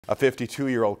A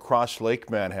 52-year-old Cross Lake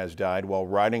man has died while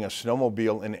riding a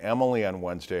snowmobile in Emily on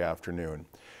Wednesday afternoon.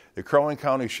 The Crow Wing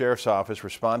County Sheriff's Office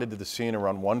responded to the scene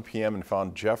around 1 p.m. and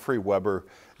found Jeffrey Weber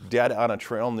dead on a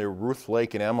trail near Ruth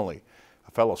Lake in Emily.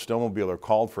 A fellow snowmobiler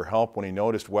called for help when he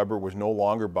noticed Weber was no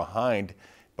longer behind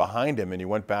him, and he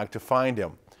went back to find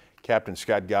him. Captain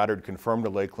Scott Goddard confirmed to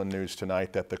Lakeland News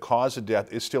tonight that the cause of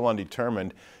death is still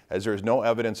undetermined, as there is no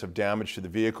evidence of damage to the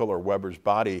vehicle or Weber's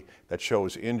body that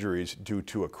shows injuries due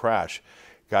to a crash.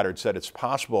 Goddard said it's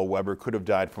possible Weber could have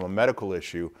died from a medical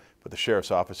issue, but the Sheriff's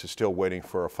Office is still waiting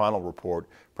for a final report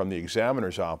from the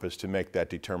Examiner's Office to make that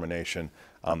determination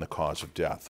on the cause of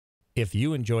death. If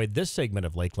you enjoyed this segment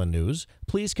of Lakeland News,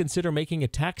 please consider making a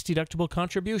tax-deductible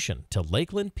contribution to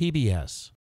Lakeland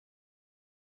PBS.